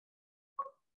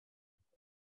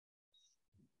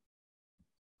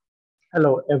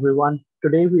Hello, everyone.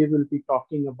 Today we will be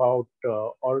talking about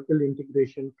Oracle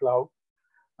Integration Cloud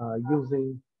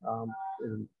using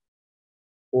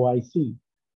OIC.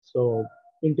 So,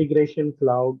 Integration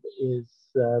Cloud is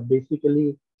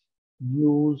basically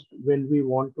used when we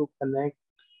want to connect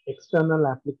external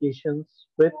applications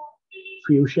with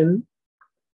Fusion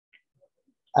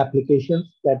applications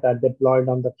that are deployed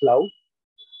on the cloud.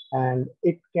 And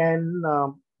it can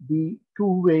be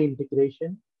two-way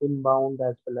integration, inbound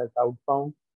as well as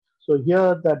outbound. So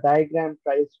here the diagram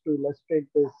tries to illustrate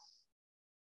this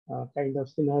kind of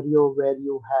scenario where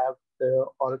you have the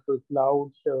Oracle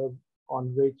Cloud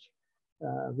on which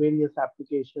various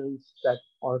applications that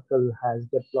Oracle has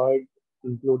deployed,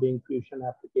 including Fusion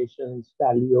applications,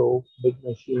 Talio, Big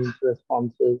Machines,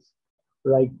 Responses,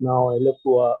 right now,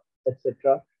 Eloqua,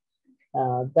 etc.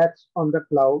 That's on the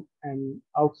cloud, and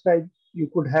outside you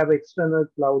could have external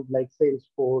cloud like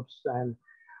Salesforce and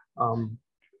um,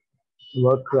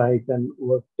 Workright and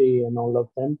Workday and all of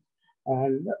them.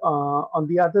 And on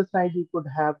the other side, you could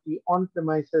have the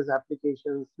on-premises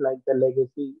applications like the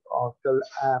legacy Oracle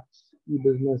apps,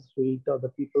 e-business suite, or the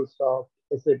PeopleSoft,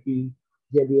 SAP,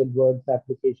 Jelly Edwards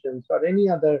applications, or any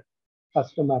other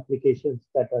custom applications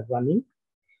that are running.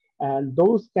 And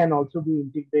those can also be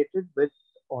integrated with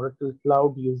Oracle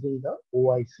Cloud using the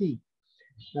OIC.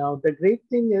 Now, the great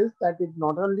thing is that it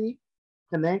not only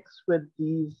connects with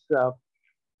these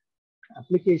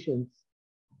applications,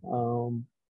 um,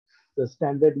 the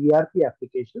standard ERP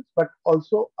applications, but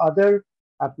also other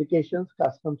applications,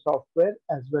 custom software,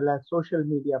 as well as social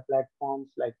media platforms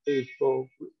like Facebook,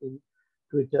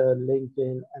 Twitter,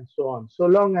 LinkedIn, and so on. So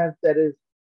long as there is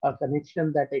a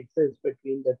connection that exists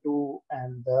between the two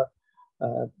and the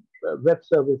uh, web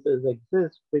services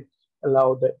exist, which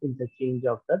allow the interchange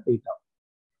of the data.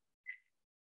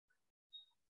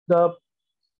 The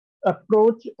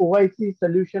approach, OIC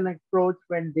solution approach,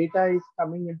 when data is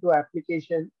coming into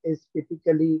application is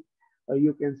typically,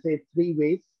 you can say, three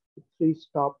ways, three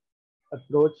stop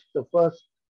approach. The first,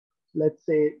 let's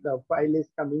say the file is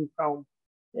coming from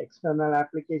external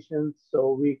applications.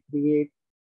 So we create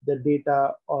the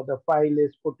data, or the file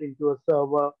is put into a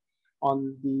server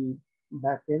on the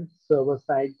backend server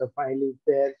side. The file is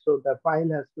there. So the file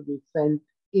has to be sent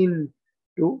in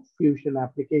to Fusion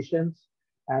applications,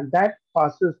 and that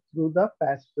passes through the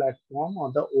FAST platform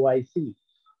or the OIC.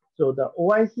 So the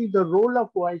OIC, the role of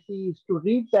OIC is to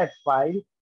read that file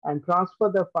and transfer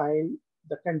the file,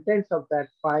 the contents of that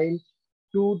file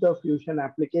to the Fusion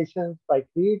applications by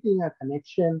creating a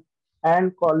connection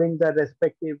and calling the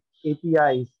respective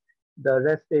APIs, the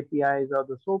REST APIs or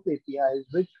the SOAP APIs,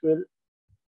 which will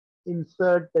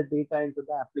insert the data into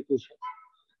the application.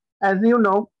 As you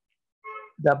know,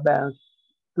 the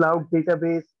cloud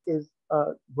database is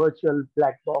a virtual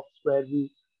black box where we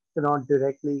cannot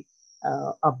directly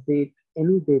update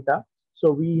any data.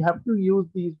 So we have to use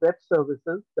these web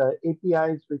services, the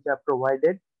APIs which are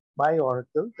provided by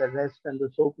Oracle, the REST and the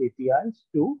SOAP APIs,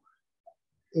 to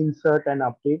insert and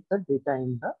update the data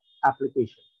in the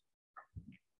application.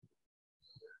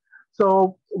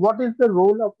 So what is the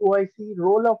role of OIC?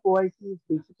 Role of OIC is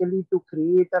basically to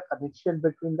create a connection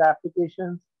between the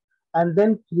applications and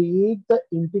then create the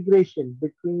integration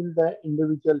between the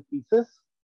individual pieces,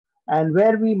 and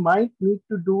where we might need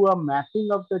to do a mapping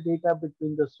of the data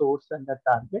between the source and the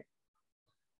target.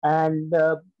 And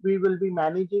we will be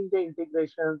managing the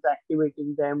integrations,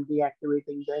 activating them,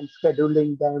 deactivating them,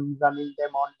 scheduling them, running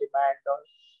them on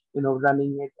demand, or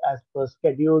running it as per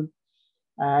schedule,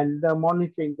 and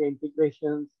monitoring the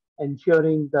integrations,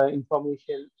 ensuring the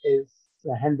information is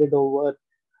handed over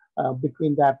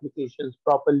between the applications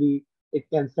properly. It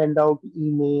can send out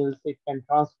emails, it can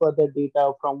transfer the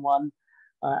data from one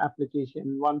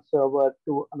application, one server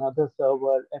to another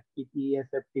server, FTP,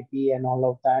 SFTP, and all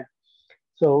of that.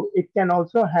 So it can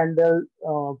also handle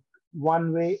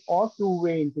one-way or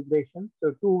two-way integration.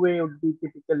 So two-way would be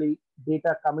typically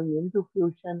data coming into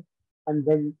Fusion and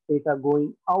then data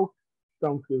going out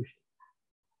from Fusion.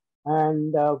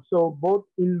 And so both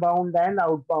inbound and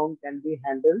outbound can be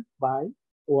handled by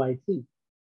OIC.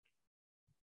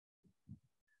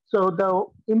 So the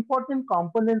important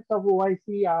components of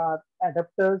OIC are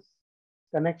adapters,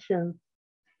 connections,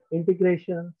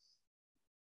 integrations,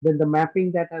 then the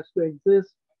mapping that has to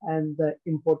exist, and the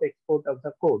import export of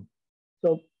the code.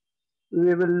 So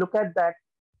we will look at that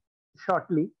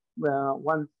shortly.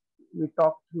 Once we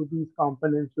talk through these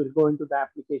components, we'll go into the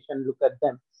application, look at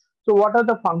them. So what are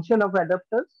the function of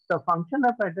adapters? The function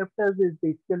of adapters is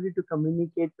basically to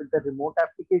communicate with the remote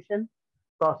application,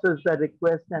 process the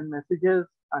requests and messages,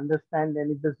 understand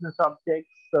any business objects,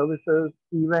 services,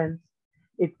 events,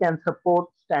 It can support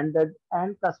standard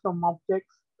and custom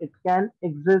objects. It can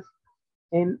exist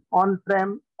in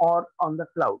on-prem or on the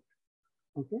cloud.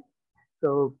 Okay.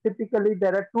 So typically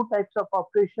there are two types of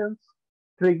operations,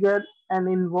 trigger and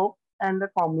invoke, and a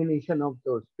combination of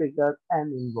those, trigger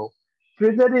and invoke.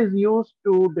 Trigger is used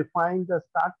to define the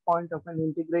start point of an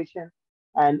integration,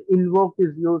 and invoke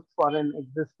is used for an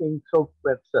existing SOAP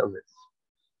web service.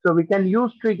 So we can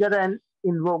use trigger and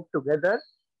invoke together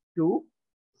to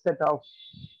set off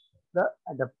the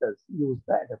adapters, use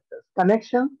the adapters.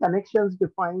 Connections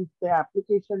defines the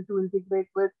application to integrate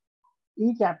with.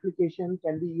 Each application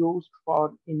can be used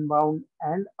for inbound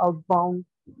and outbound.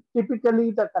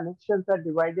 Typically, the connections are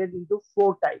divided into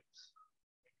four types.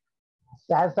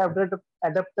 SaaS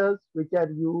adapters, which are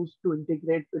used to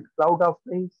integrate with cloud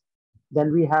offerings.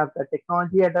 Then we have the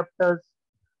technology adapters,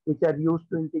 which are used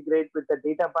to integrate with the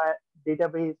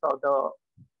database or the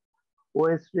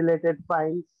OS related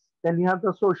files. Then you have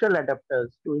the social adapters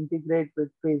to integrate with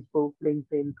Facebook,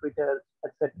 LinkedIn, Twitter,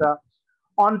 etc.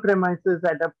 On-premises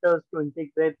adapters to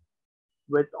integrate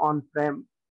with on-prem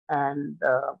and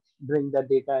bring the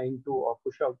data into or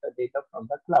push out the data from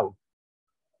the cloud.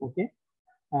 Okay,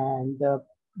 and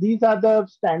these are the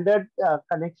standard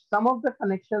connections. Some of the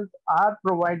connections are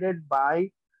provided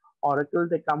by Oracle.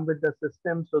 They come with the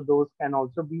system, so those can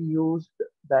also be used.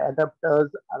 The adapters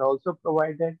are also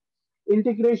provided.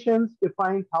 Integrations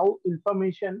define how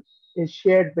information is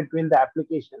shared between the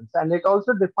applications, and it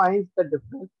also defines the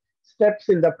different steps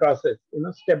in the process,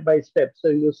 step by step. So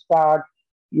you start,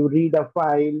 you read a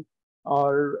file,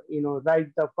 or write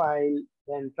the file,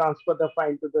 then transfer the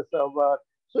file to the server.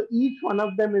 So each one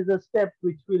of them is a step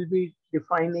which will be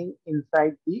defining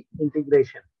inside the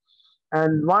integration.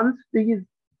 And once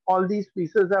all these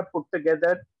pieces are put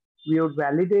together, we would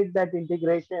validate that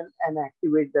integration and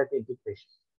activate that integration.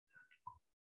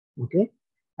 Okay,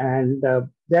 and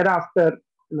thereafter,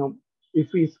 if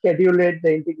we schedule it,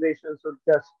 the integration should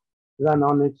just run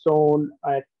on its own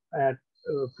at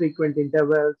frequent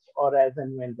intervals or as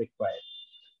and when required.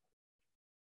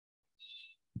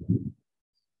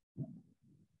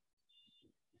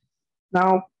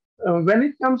 Now, when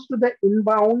it comes to the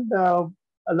inbound,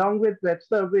 along with web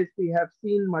service, we have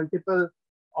seen multiple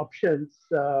options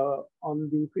on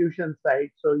the Fusion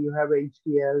side. So you have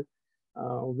HDL,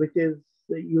 which is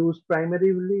used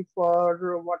primarily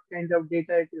for what kind of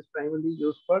data? It is primarily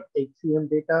used for HCM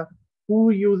data.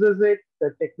 Who uses it?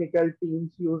 The technical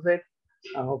teams use it.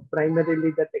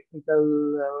 Primarily the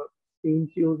technical teams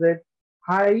use it.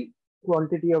 High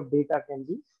quantity of data can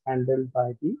be handled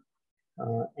by the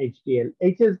HDL.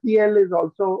 HSDL is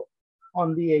also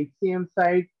on the HCM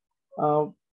side.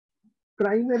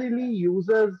 Primarily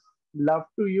users love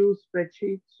to use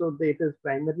spreadsheets, so it is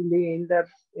primarily aimed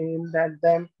at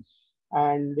them.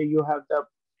 And you have the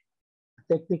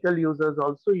technical users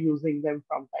also using them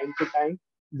from time to time.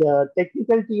 The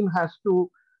technical team has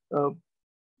to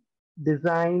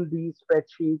design these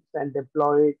spreadsheets and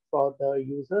deploy it for the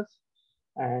users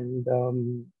and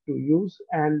to use.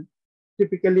 And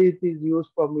typically it is used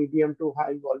for medium to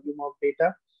high volume of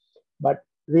data, but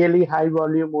really high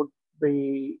volume would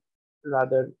be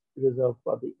rather reserved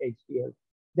for the HDL.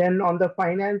 Then on the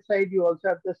finance side, you also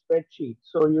have the spreadsheet.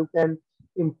 So you can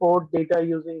import data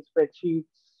using spreadsheets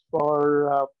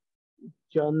for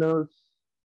journals,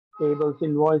 tables,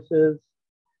 invoices,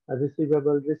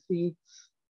 receivable receipts,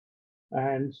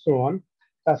 and so on,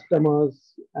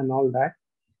 customers and all that.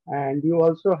 And you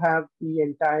also have the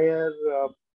entire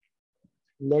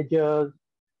ledgers,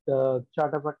 the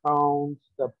chart of accounts,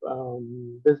 the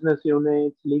business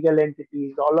units, legal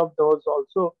entities, all of those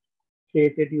also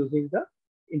created using the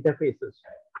interfaces.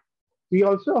 We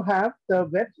also have the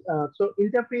web. So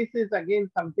interface is again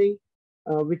something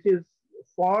which is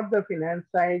for the finance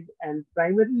side and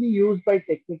primarily used by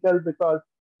technical because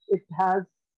it has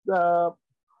the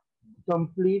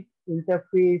complete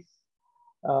interface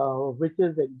which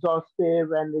is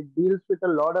exhaustive and it deals with a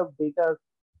lot of data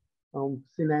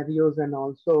scenarios, and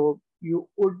also you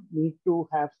would need to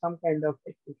have some kind of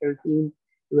technical team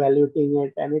evaluating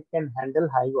it, and it can handle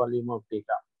high volume of data.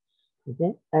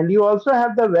 Okay, and you also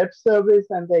have the web service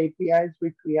and the APIs,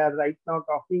 which we are right now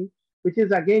talking, which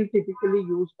is again typically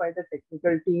used by the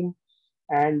technical team,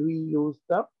 and we use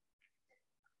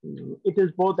it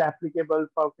is both applicable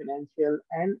for financial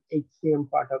and HCM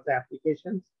part of the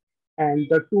applications, and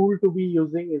the tool to be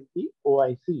using is the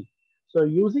OIC. So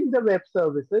using the web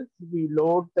services, we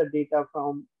load the data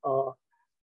from a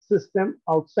system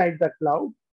outside the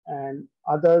cloud, and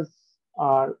others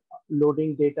are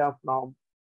loading data from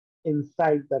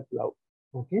inside the cloud.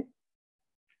 Okay.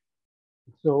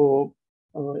 So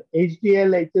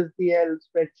HDL, HSDL,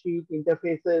 spreadsheet,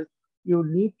 interfaces, you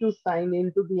need to sign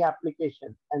into the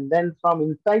application. And then from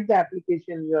inside the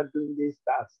application, you are doing these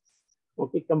tasks.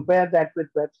 Okay, compare that with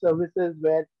web services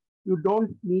where you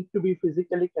don't need to be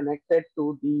physically connected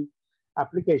to the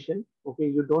application. Okay,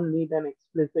 you don't need an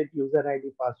explicit user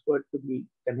ID password to be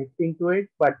connecting to it,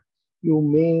 but you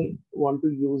may want to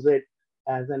use it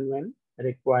as and when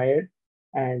required.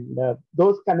 And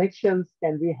those connections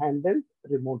can be handled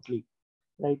remotely,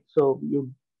 right? So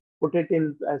you put it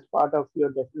in as part of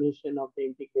your definition of the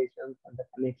integrations and the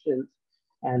connections,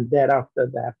 and thereafter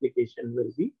the application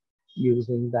will be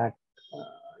using that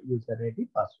user ID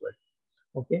password.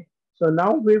 Okay, so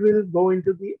now we will go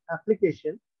into the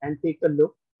application and take a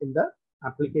look in the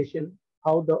application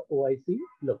how the OIC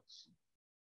looks.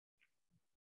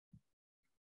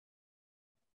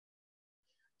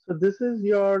 So this is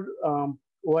your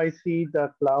OIC,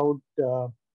 the cloud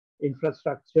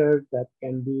infrastructure that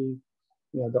can be,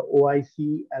 the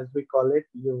OIC as we call it.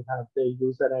 You have the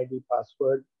user ID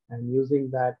password, and using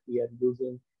that we are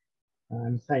using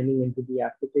and signing into the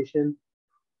application.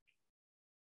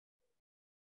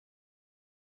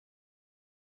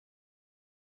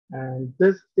 And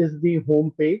this is the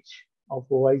home page of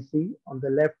OIC. On the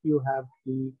left, you have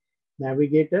the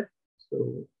navigator.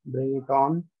 So bring it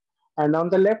on. And on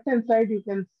the left hand side, you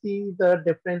can see the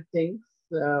different things,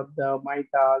 the My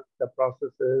Tasks, the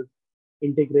processes,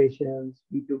 integrations,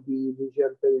 B2B,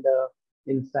 Visual Builder,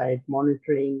 Insight,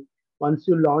 monitoring. Once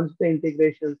you launch the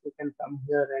integrations, you can come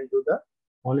here and do the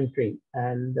monitoring.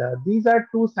 And these are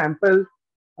two sample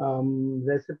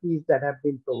recipes that have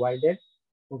been provided.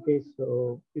 Okay,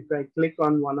 so if I click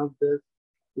on one of this,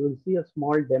 you will see a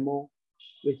small demo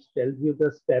which tells you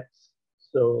the steps.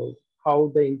 So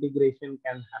how the integration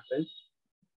can happen.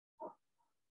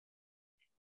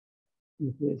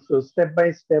 Okay, so step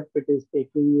by step, it is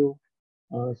taking you.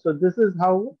 So this is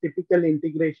how typical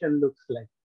integration looks like.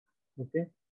 Okay,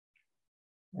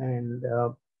 and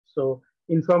so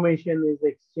information is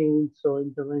exchanged, so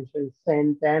information is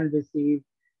sent and received,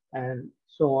 and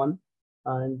so on.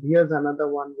 And here's another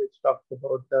one which talks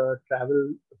about the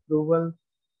travel approval.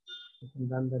 You can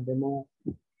run the demo.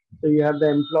 So you have the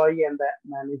employee and the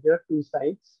manager, two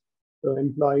sides. So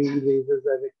employee raises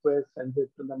a request, sends it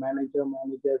to the manager.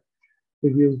 Manager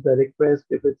reviews the request.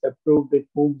 If it's approved, it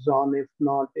moves on. If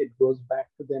not, it goes back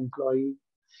to the employee,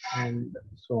 and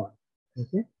so on.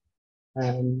 Okay.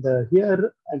 And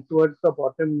here and towards the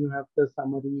bottom, you have the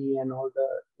summary and all the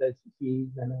recipes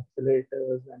and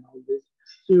accelerators and all this.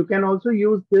 So you can also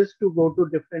use this to go to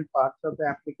different parts of the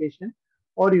application,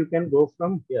 or you can go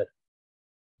from here.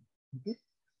 Okay.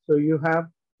 So you have,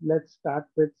 let's start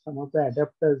with some of the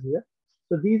adapters here.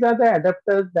 So these are the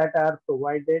adapters that are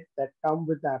provided that come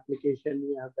with the application.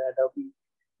 We have the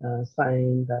Adobe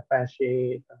Sign, the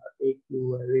Apache, AQ,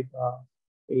 Ariba,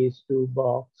 ACE2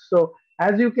 Box. So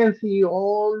as you can see,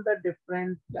 all the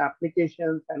different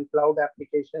applications and cloud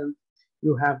applications,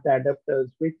 you have the adapters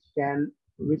which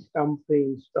come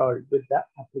pre-installed with the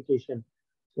application.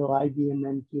 So IBM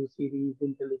NQ series,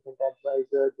 Intelligent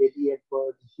Advisor, JD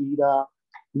Edwards, Jira,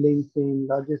 LinkedIn,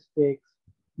 Logistics,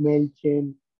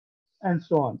 MailChimp, and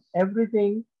so on.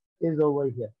 Everything is over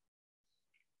here.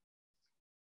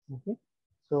 Okay,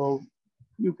 so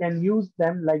you can use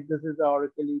them like this is the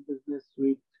Oracle Business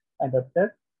Suite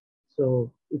adapter.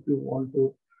 So if you want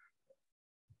to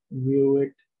view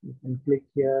it, you can click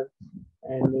here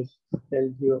and it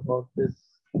tells you about this,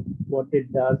 what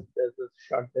it does. There's a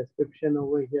short description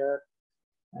over here,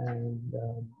 and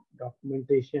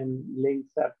documentation links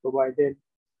are provided.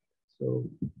 So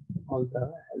all the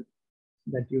help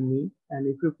that you need. And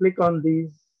if you click on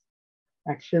these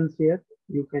actions here,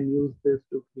 you can use this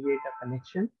to create a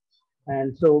connection.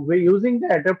 And so we're using the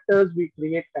adapters, we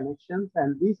create connections,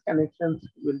 and these connections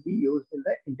will be used in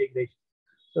the integration.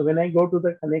 So when I go to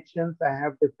the connections, I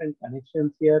have different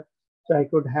connections here. So I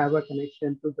could have a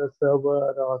connection to the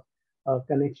server, or a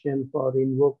connection for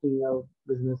invoking a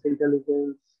business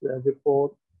intelligence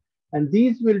report. And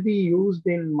these will be used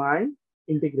in my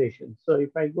integration. So if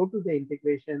I go to the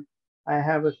integration, I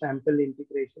have a sample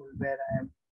integration where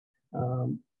I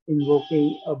am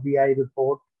invoking a BI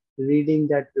report, reading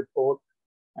that report,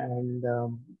 and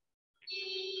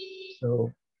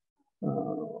so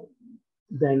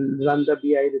then run the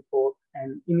BI report.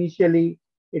 And initially,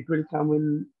 it will come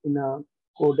in a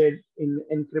coded, in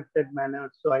encrypted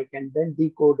manner, so I can then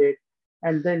decode it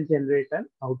and then generate an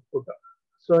output.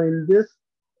 So in this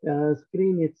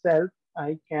screen itself,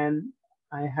 I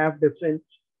have different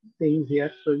things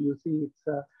here. So you see it's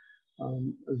a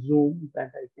zoom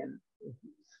that I can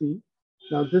see.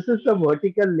 Now this is the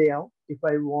vertical layout. If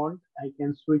I want, I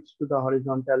can switch to the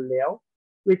horizontal layout,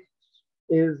 which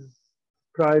is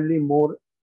probably more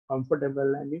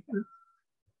comfortable, and you can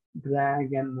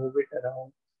drag and move it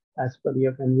around as per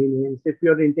your convenience. If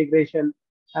your integration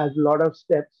has a lot of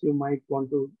steps, you might want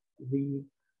to read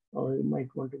or you might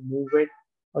want to move it,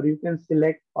 or you can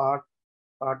select part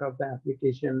of the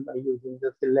application by using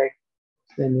the select.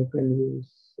 Then you can use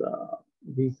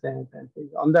reset and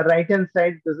things. On the right hand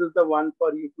side, this is the one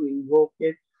for you to invoke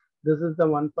it. This is the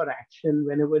one for action.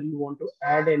 Whenever you want to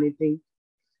add anything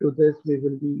to this, we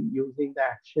will be using the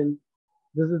action.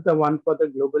 This is the one for the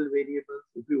global variables.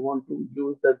 If you want to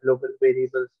use the global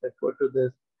variables, refer to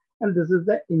this. And this is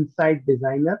the Insight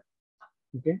Designer.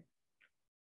 Okay.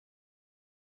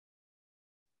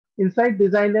 Insight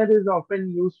Designer is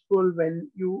often useful when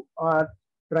you are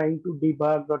trying to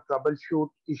debug or troubleshoot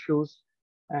issues,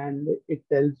 and it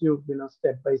tells you,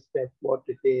 step by step what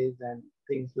it is and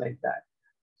things like that.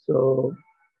 So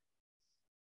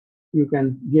you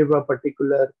can give a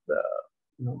particular,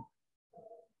 you know,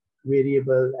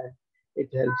 variable, and it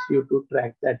helps you to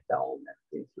track that down and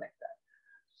things like that.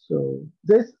 So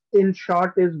this in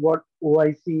short is what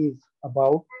OIC is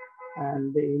about.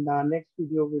 And in our next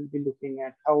video, we'll be looking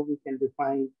at how we can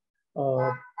define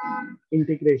uh,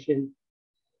 integration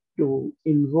to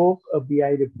invoke a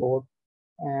BI report,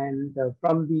 and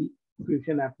from the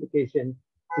Fusion application,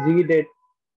 read it,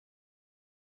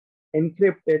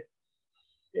 encrypt it.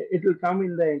 It will come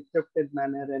in the encrypted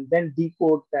manner and then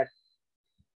decode that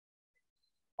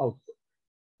output.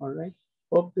 All right.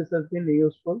 Hope this has been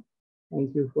useful.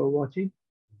 Thank you for watching.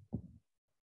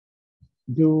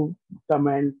 Do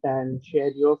comment and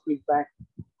share your feedback,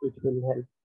 which will help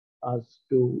us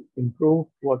to improve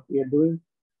what we are doing.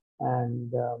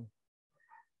 And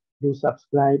do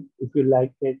subscribe if you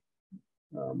like it,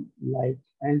 like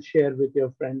and share with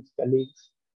your friends,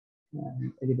 colleagues,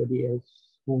 and anybody else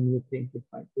whom you think it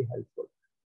might be helpful.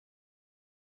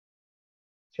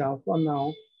 Ciao for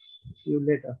now. See you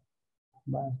later.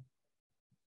 Bye.